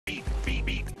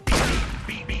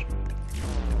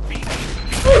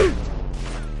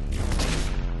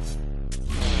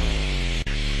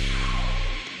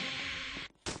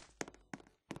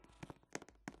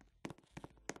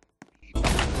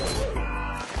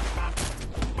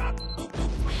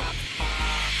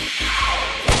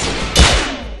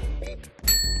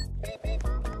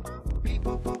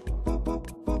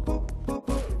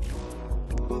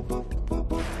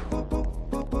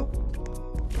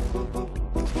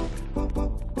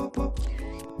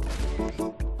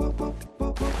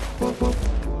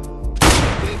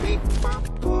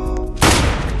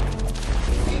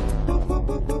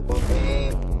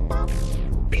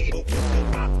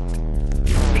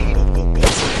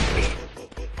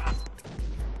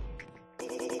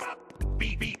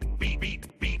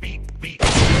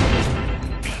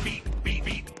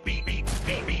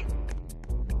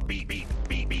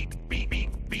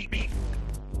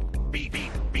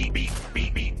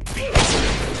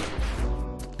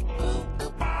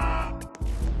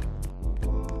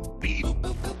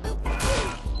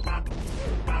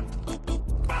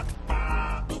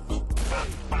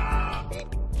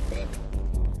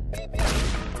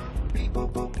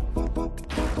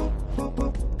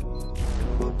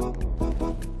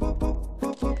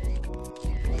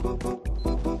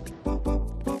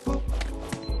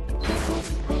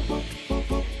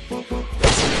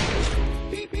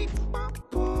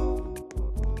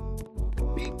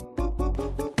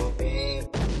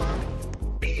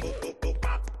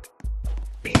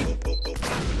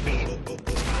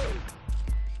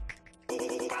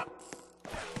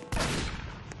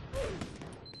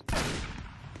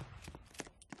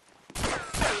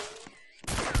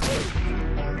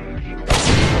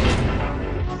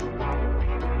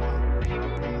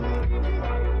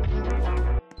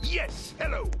Yes,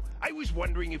 hello. I was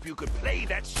wondering if you could play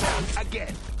that song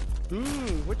again.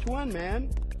 Which one, man?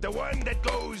 The one that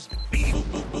goes beep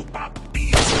boop boop bop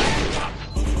beep bop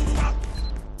boop boop bop.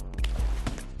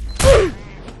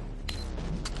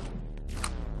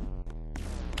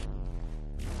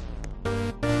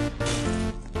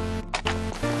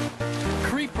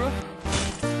 Creeper.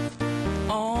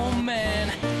 Oh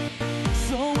man.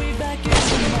 So we back in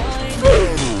the mine.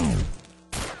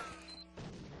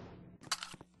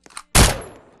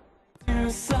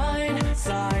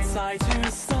 Side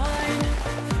to side.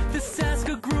 This task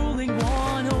a grueling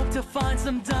one. Hope to find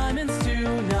some diamonds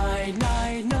tonight.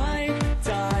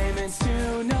 Diamonds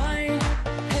tonight.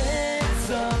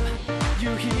 Heads up,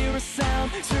 you hear a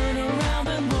sound. Turn around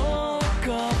and look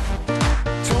up.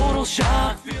 Total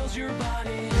shock fills your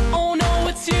body. Oh no,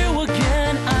 it's you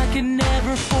again. I can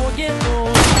never forget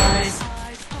those eyes.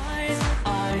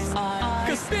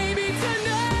 'Cause baby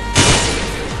tonight,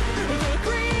 the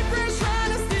creeper's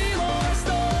trying to steal our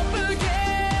stuff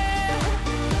again.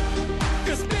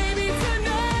 'Cause baby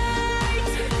tonight,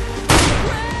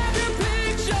 grab your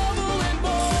pick, shovel and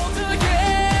bolt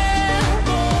again.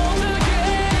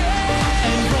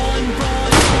 And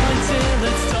run till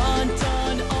it's done,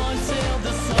 until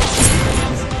the sun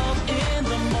comes up in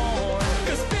the morn.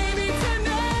 'Cause baby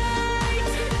tonight,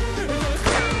 the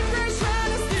creeper's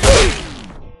trying to steal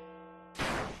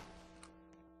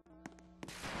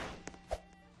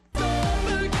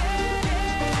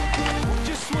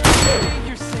just when you think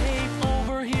you're safe,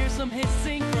 overhear some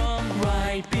hissing from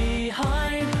right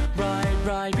behind.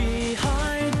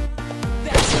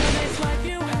 That's a nice life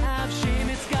you have, shame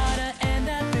it's gotta end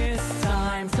at this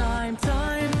time.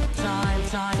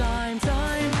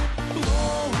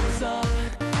 Blows up,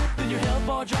 then your health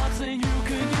bar drops and you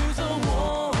could use a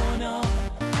one-up.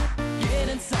 Get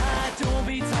inside, don't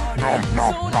be tardy.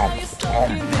 So now you're stuck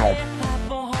in there,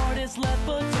 half a heart is left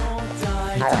but don't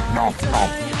die.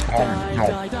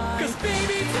 'Cause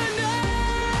baby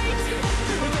tonight,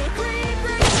 the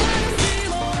creeper's trying to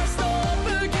steal our stuff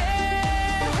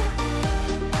again.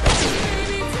 'Cause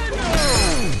baby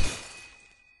tonight,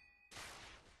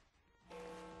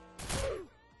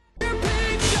 your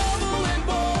pick, shovel and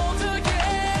bolt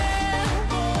again.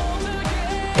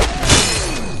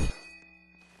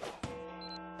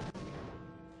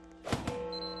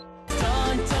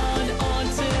 Done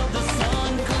until the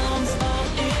sun comes up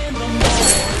in the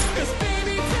morning. 'Cause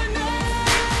baby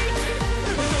tonight,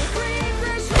 the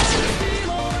creeper's trying to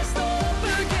steal our stuff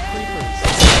again.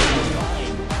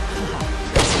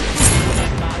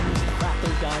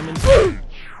 Diamonds.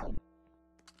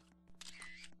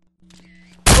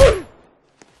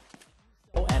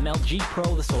 Oh, MLG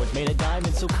Pro, the sword's made of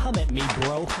diamonds, so come at me,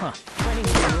 bro. Running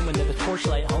in your room under the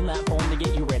torchlight, hone that phone to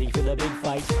get you ready for the big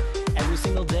fight. Every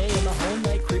single day in the home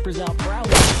night, creepers out proud.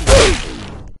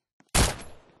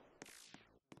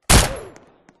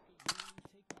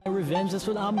 My revenge, that's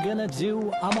what I'm gonna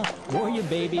do. I'm a warrior,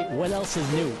 baby. What else is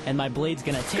new? And my blade's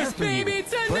gonna tear through you. 'Cause baby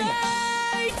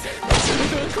tonight,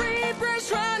 the creeper's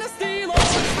trying to steal our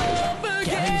stuff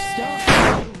again.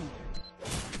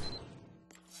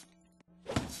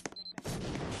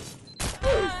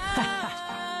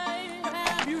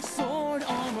 Have your sword,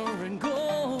 armor, and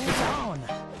gold. It's on.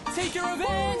 Take your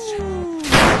revenge.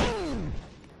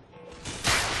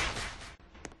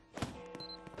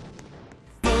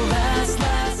 The last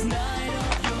night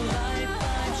of your life,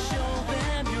 show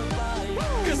them your body.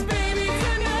 'Cause baby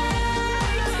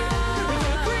tonight, the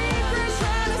creeper's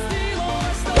trying to steal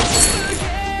our stuff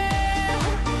again.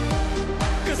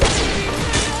 'Cause baby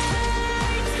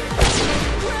tonight,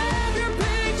 grab your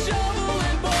pick, shovel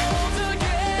and bolt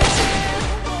again.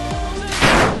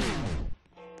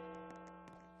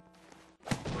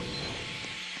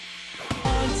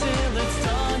 Until it's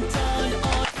done.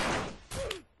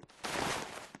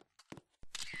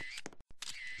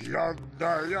 You are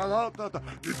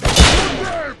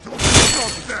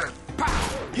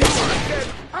dead.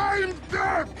 I'm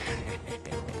dead.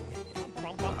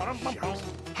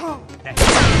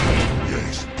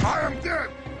 Yes, I am dead.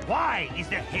 Why is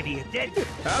the heavier dead?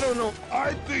 I don't know.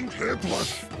 I think Hitler.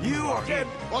 You are dead.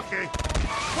 Okay.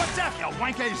 What's up, you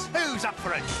wankers? Who's up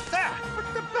for it? There! What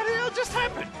the bloody hell just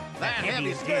happened? That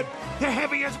heavy's heavy's dead. The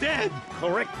heavy is dead.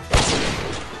 Correct.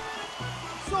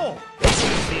 So,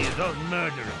 he is a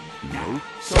murderer. No.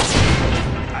 So,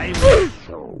 I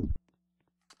will.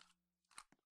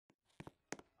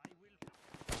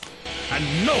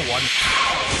 And no one.